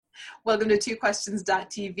Welcome to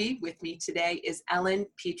TwoQuestions.tv. With me today is Ellen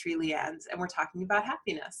Petrie-Lians, and we're talking about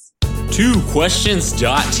happiness.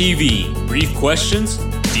 TwoQuestions.tv. Brief questions,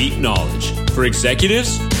 deep knowledge for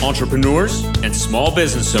executives, entrepreneurs, and small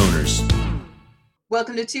business owners.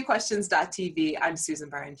 Welcome to TwoQuestions.tv. I'm Susan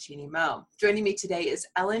Baroncini-Moe. Joining me today is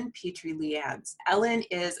Ellen Petrie-Lians. Ellen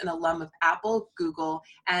is an alum of Apple, Google,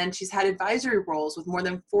 and she's had advisory roles with more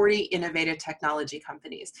than 40 innovative technology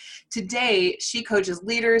companies. Today, she coaches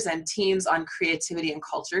leaders and teams on creativity and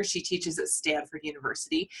culture. She teaches at Stanford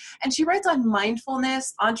University, and she writes on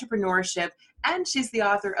mindfulness, entrepreneurship, and she's the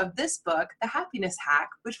author of this book, The Happiness Hack,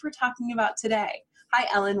 which we're talking about today. Hi,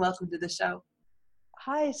 Ellen. Welcome to the show.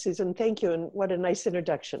 Hi, Susan. Thank you. And what a nice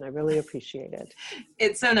introduction. I really appreciate it.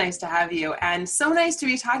 It's so nice to have you, and so nice to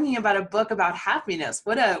be talking about a book about happiness.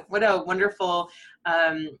 What a wonderful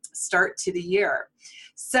start to the year.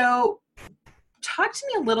 So talk to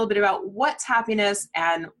me a little bit about what's happiness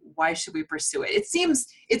and why should we pursue it? It seems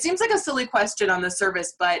like a silly question on the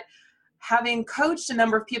surface, but having coached a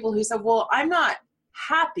number of people who said, well, I'm not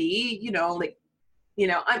happy,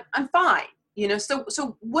 I'm fine. So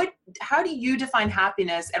how do you define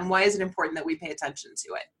happiness, and why is it important that we pay attention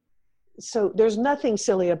to it? So there's nothing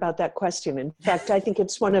silly about that question. In fact, I think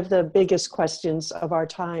it's one of the biggest questions of our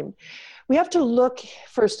time. We have to look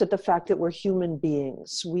first at the fact that we're human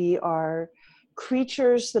beings. We are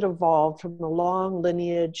creatures that evolved from a long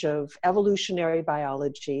lineage of evolutionary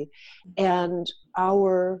biology, and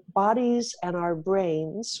our bodies and our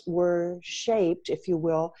brains were shaped, if you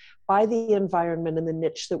will, by the environment and the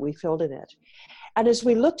niche that we filled in it. And as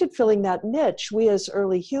we looked at filling that niche, we as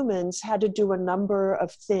early humans had to do a number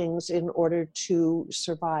of things in order to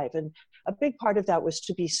survive. And a big part of that was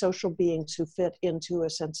to be social beings who fit into a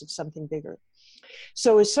sense of something bigger.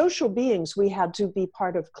 So as social beings, we had to be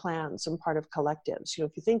part of clans and part of collectives.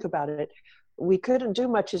 If you think about it, we couldn't do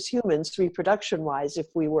much as humans reproduction-wise if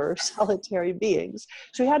we were solitary beings.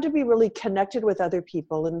 So we had to be really connected with other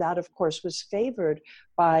people, and that, of course, was favored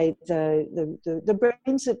by the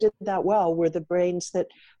brains that did that well were the brains that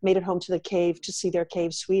made it home to the cave to see their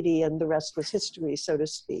cave sweetie, and the rest was history, so to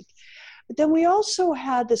speak. But then we also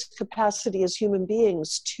had this capacity as human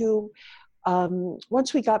beings to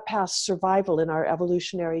once we got past survival in our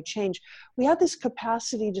evolutionary change, we had this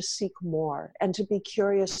capacity to seek more and to be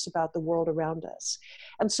curious about the world around us.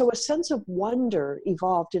 And so a sense of wonder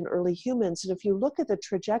evolved in early humans. And if you look at the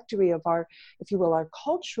trajectory of our, if you will, our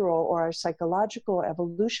cultural or our psychological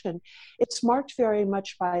evolution, it's marked very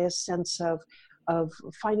much by a sense of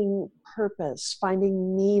finding purpose,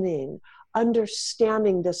 finding meaning,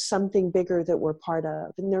 understanding this something bigger that we're part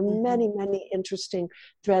of. And there are many, many interesting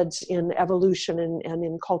threads in evolution and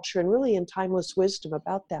in culture and really in timeless wisdom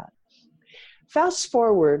about that. Fast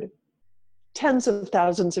forward tens of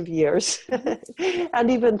thousands of years and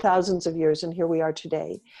even thousands of years, and here we are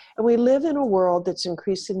today. And we live in a world that's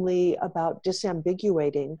increasingly about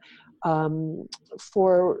disambiguating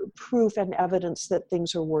for proof and evidence that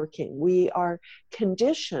things are working. We are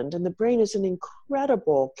conditioned, and the brain is an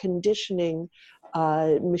incredible conditioning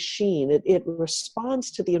machine. It responds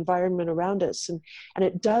to the environment around us, and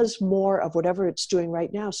it does more of whatever it's doing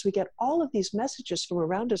right now. So we get all of these messages from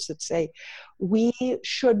around us that say, we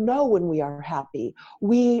should know when we are happy.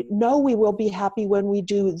 We know we will be happy when we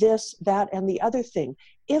do this, that, and the other thing.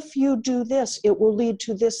 If you do this, it will lead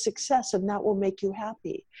to this success, and that will make you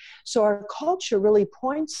happy. So our culture really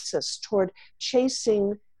points us toward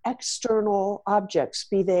chasing external objects,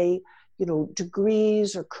 be they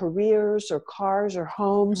degrees or careers or cars or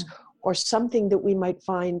homes or something that we might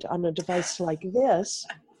find on a device like this,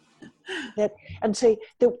 and say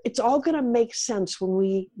that it's all going to make sense when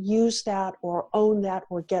we use that or own that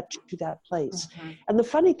or get to that place. And the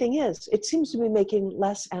funny thing is, it seems to be making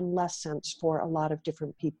less and less sense for a lot of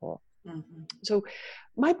different people. So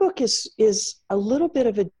my book is a little bit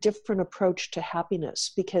of a different approach to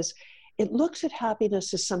happiness, because it looks at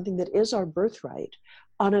happiness as something that is our birthright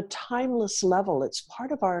on a timeless level. It's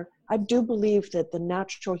part of I do believe that the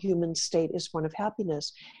natural human state is one of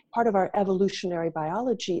happiness. Part of our evolutionary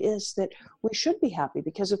biology is that we should be happy,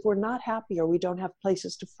 because if we're not happy or we don't have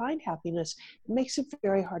places to find happiness, it makes it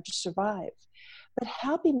very hard to survive. But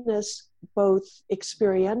happiness, both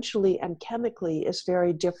experientially and chemically, is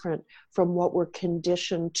very different from what we're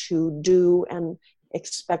conditioned to do and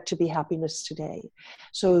expect to be happiness today.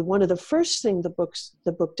 So one of the first things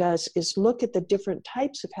the book does is look at the different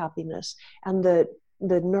types of happiness and the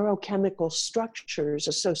neurochemical structures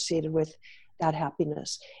associated with that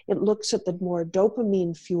happiness. It looks at the more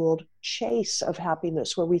dopamine-fueled chase of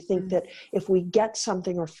happiness, where we think that if we get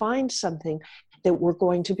something or find something, that we're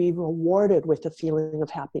going to be rewarded with a feeling of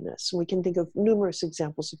happiness. And we can think of numerous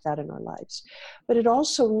examples of that in our lives. But it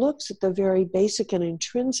also looks at the very basic and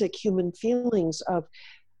intrinsic human feelings of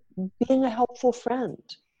being a helpful friend,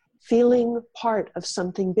 feeling part of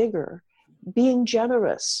something bigger, being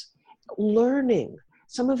generous, learning.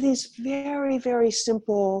 Some of these very, very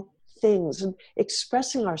simple things, and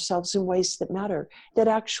expressing ourselves in ways that matter, that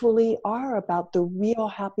actually are about the real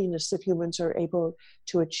happiness that humans are able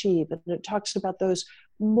to achieve. And it talks about those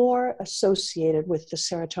more associated with the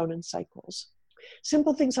serotonin cycles.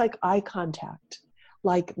 Simple things like eye contact,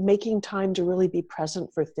 like making time to really be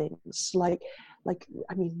present for things,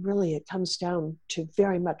 really it comes down to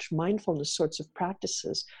very much mindfulness sorts of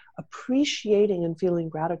practices, appreciating and feeling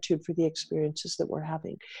gratitude for the experiences that we're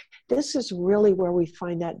having. This is really where we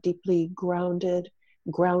find that deeply grounding,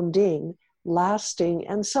 lasting,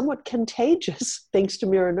 and somewhat contagious, thanks to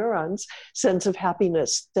mirror neurons, sense of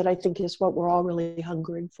happiness that I think is what we're all really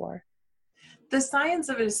hungering for. The science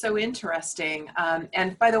of it is so interesting.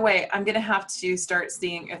 And by the way, I'm going to have to start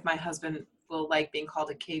seeing if my husband will like being called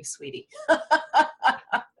a cave sweetie.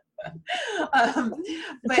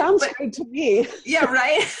 Sounds great to me. Yeah,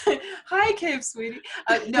 right. Hi, cave sweetie.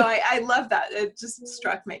 No, I love that. It just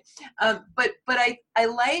struck me. But I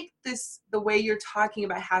like the way you're talking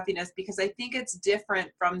about happiness, because I think it's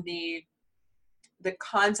different from the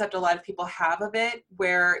concept a lot of people have of it,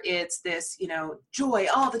 where it's this, joy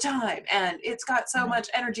all the time, and it's got so much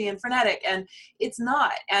energy and frenetic, and it's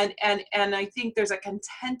not. And I think there's a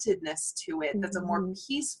contentedness to it that's a more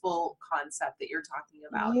peaceful concept that you're talking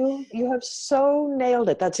about. You have so nailed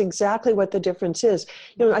it. That's exactly what the difference is.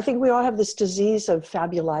 I think we all have this disease of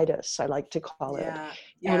fabulitis, I like to call it.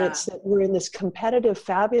 Yeah. And it's that we're in this competitive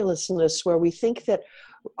fabulousness where we think that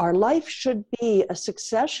our life should be a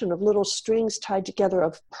succession of little strings tied together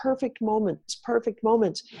of perfect moments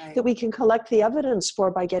right, that we can collect the evidence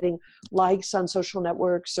for by getting likes on social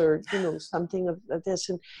networks or, something of this.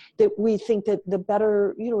 And that we think that the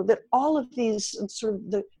better, that all of these sort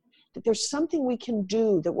of that there's something we can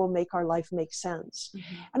do that will make our life make sense.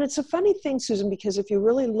 Mm-hmm. And it's a funny thing, Susan, because if you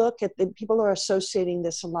really look at people are associating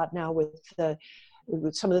this a lot now with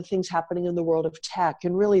some of the things happening in the world of tech,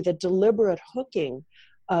 and really the deliberate hooking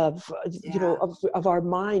of our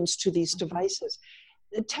minds to these devices.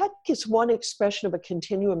 Tech is one expression of a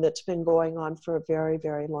continuum that's been going on for a very,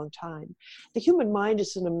 very long time. The human mind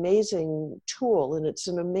is an amazing tool, and it's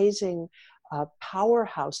an amazing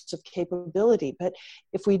powerhouse of capability. But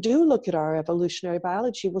if we do look at our evolutionary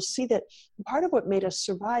biology, we'll see that part of what made us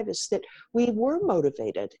survive is that we were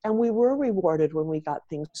motivated and we were rewarded when we got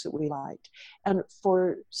things that we liked. And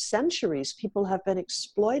for centuries, people have been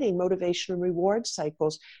exploiting motivation and reward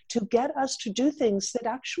cycles to get us to do things that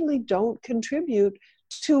actually don't contribute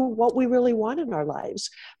to what we really want in our lives,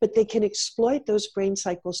 but they can exploit those brain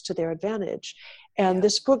cycles to their advantage. And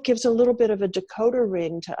this book gives a little bit of a decoder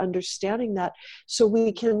ring to understanding that, so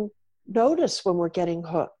we can notice when we're getting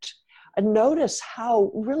hooked and notice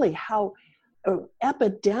how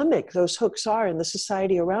epidemic those hooks are in the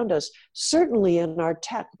society around us, certainly in our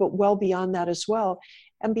tech, but well beyond that as well,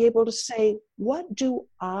 and be able to say, what do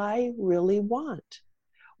I really want?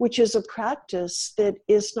 Which is a practice that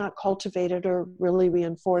is not cultivated or really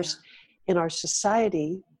reinforced in our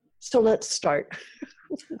society. So let's start.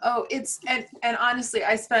 Oh, and honestly,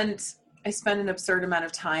 I spend an absurd amount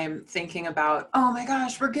of time thinking about, oh my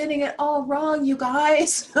gosh, we're getting it all wrong, you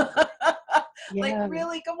guys. Like,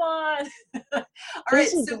 really, come on. All right.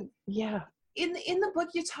 So in the book,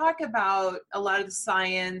 you talk about a lot of the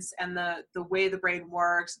science and the way the brain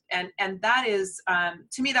works. And that is,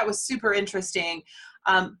 to me, that was super interesting.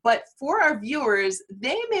 But for our viewers,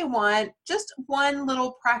 they may want just one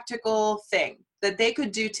little practical thing that they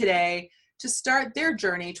could do today to start their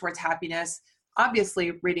journey towards happiness.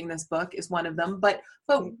 Obviously, reading this book is one of them, but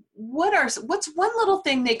what's one little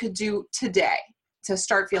thing they could do today to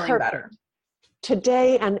start feeling better?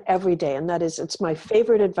 Today and every day. And that is, it's my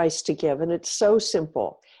favorite advice to give. And it's so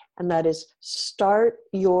simple. And that is, start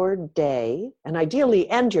your day, and ideally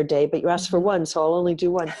end your day, but you asked for one, so I'll only do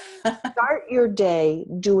one. Start your day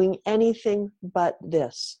doing anything but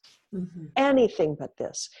this. Mm-hmm. Anything but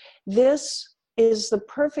this. This is the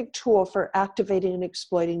perfect tool for activating and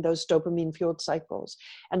exploiting those dopamine-fueled cycles.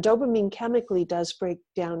 And dopamine chemically does break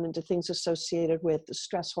down into things associated with the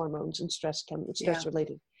stress hormones and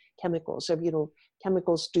stress-related chemicals. So,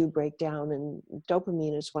 chemicals do break down, and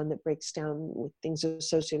dopamine is one that breaks down with things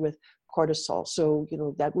associated with cortisol. So,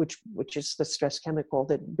 that which is the stress chemical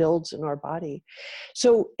that builds in our body.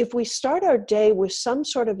 So if we start our day with some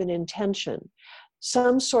sort of an intention,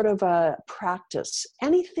 some sort of a practice,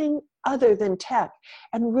 anything other than tech,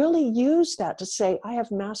 and really use that to say, I have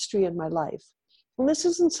mastery in my life. And this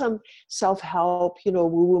isn't some self-help,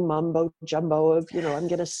 woo-woo mumbo jumbo of, I'm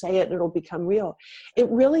going to say it and it'll become real. It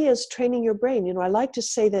really is training your brain. I like to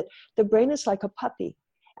say that the brain is like a puppy.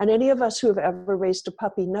 And any of us who have ever raised a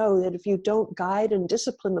puppy know that if you don't guide and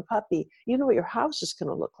discipline the puppy, you know what your house is going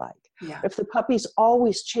to look like. Yeah. If the puppy's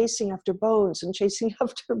always chasing after bones and chasing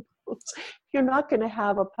after bones, you're not going to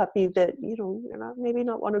have a puppy that, maybe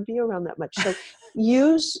not want to be around that much. So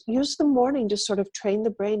use the morning to sort of train the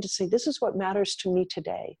brain to say, this is what matters to me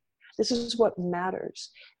today. This is what matters.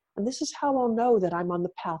 And this is how I'll know that I'm on the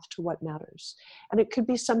path to what matters. And it could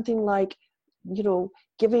be something like,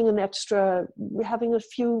 having a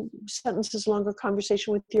few sentences longer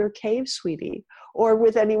conversation with your cave sweetie, or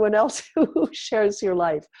with anyone else who shares your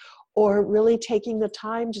life, or really taking the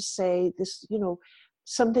time to say this,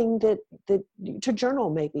 something that to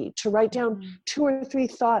journal, maybe to write down 2 or 3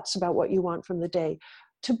 thoughts about what you want from the day,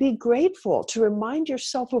 to be grateful, to remind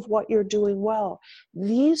yourself of what you're doing well.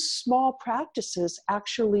 These small practices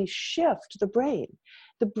actually shift the brain.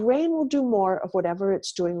 The brain will do more of whatever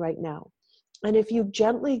it's doing right now. And if you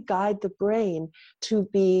gently guide the brain to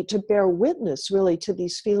bear witness really to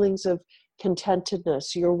these feelings of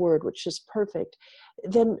contentedness, your word, which is perfect,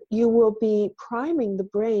 then you will be priming the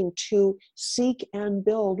brain to seek and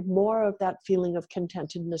build more of that feeling of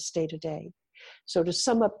contentedness day to day. So to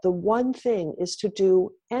sum up, the one thing is to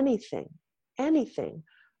do anything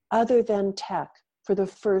other than tech for the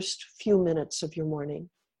first few minutes of your morning,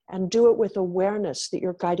 and do it with awareness that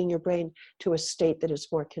you're guiding your brain to a state that is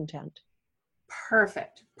more content.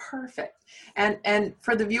 Perfect. And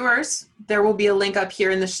for the viewers, there will be a link up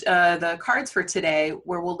here in the cards for today,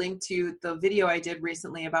 where we'll link to the video I did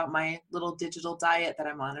recently about my little digital diet that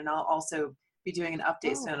I'm on. And I'll also be doing an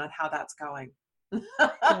update soon on how that's going.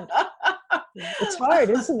 It's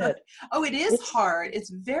hard, isn't it? Oh, it is hard. It's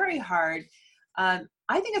very hard. I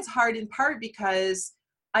think it's hard in part because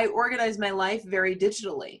I organize my life very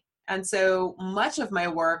digitally. And so much of my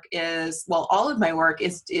work all of my work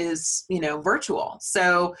is virtual.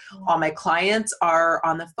 So all my clients are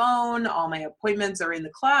on the phone, all my appointments are in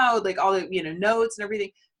the cloud, like all the, notes and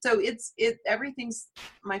everything. So everything's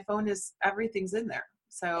in there.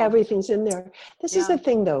 So everything's in there. This is the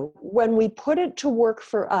thing though, when we put it to work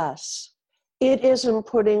for us, it isn't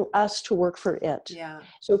putting us to work for it. Yeah.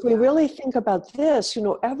 So if we really think about this,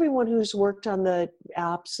 everyone who's worked on the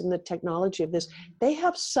apps and the technology of this, they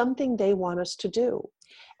have something they want us to do.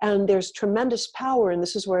 And there's tremendous power, and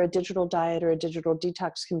this is where a digital diet or a digital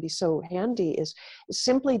detox can be so handy, is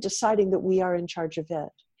simply deciding that we are in charge of it.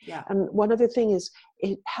 Yeah. And one other thing is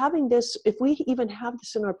having this, if we even have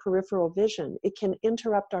this in our peripheral vision, it can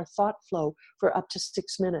interrupt our thought flow for up to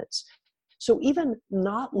 6 minutes. So even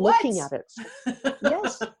not looking at it,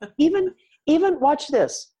 yes, even watch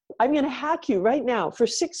this. I'm going to hack you right now for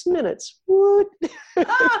 6 minutes. I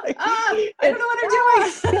don't know what I'm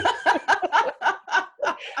doing.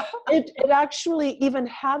 It actually, even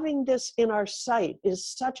having this in our sight is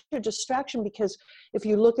such a distraction, because if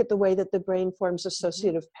you look at the way that the brain forms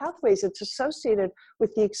associative pathways, it's associated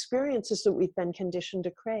with the experiences that we've been conditioned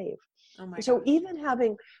to crave. So even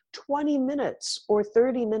having 20 minutes or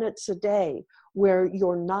 30 minutes a day where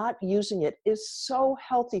you're not using it is so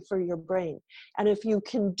healthy for your brain. And if you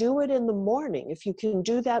can do it in the morning, if you can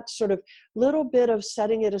do that sort of little bit of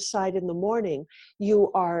setting it aside in the morning, you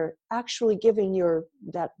are actually giving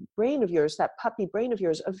that brain of yours, that puppy brain of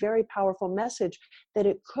yours, a very powerful message that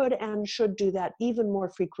it could and should do that even more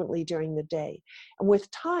frequently during the day. And with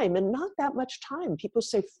time, and not that much time, people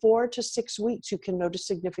say 4 to 6 weeks, you can notice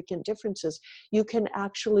significant differences. You can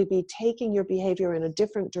actually be taking your behavior in a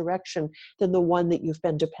different direction than the one that you've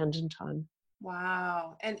been dependent on.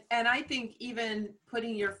 Wow. And I think even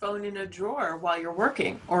putting your phone in a drawer while you're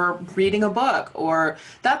working or reading a book, or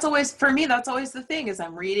that's always the thing, is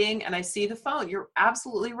I'm reading and I see the phone. You're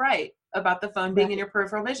absolutely right about the phone being in your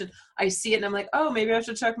peripheral vision. I see it and I'm like, oh, maybe I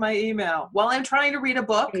should check my email while I'm trying to read a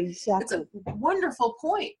book. Exactly. It's a wonderful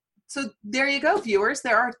point. So there you go, viewers.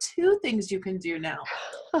 There are 2 things you can do now.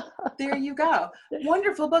 There you go.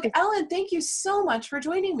 Wonderful book. Ellen, thank you so much for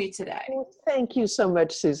joining me today. Well, thank you so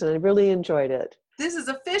much, Susan. I really enjoyed it. This is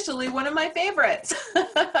officially one of my favorites.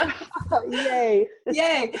 Yay.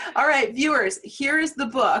 Yay. All right, viewers, here's the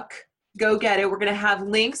book. Go get it. We're going to have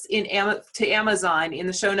links to Amazon in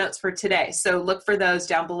the show notes for today. So look for those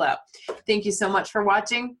down below. Thank you so much for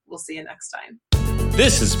watching. We'll see you next time.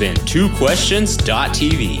 This has been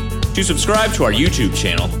twoquestions.tv. To subscribe to our YouTube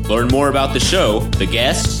channel, learn more about the show, the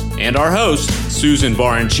guests, and our host, Susan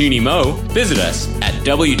Baroncini Moe, visit us at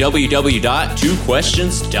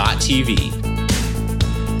www.twoquestions.tv.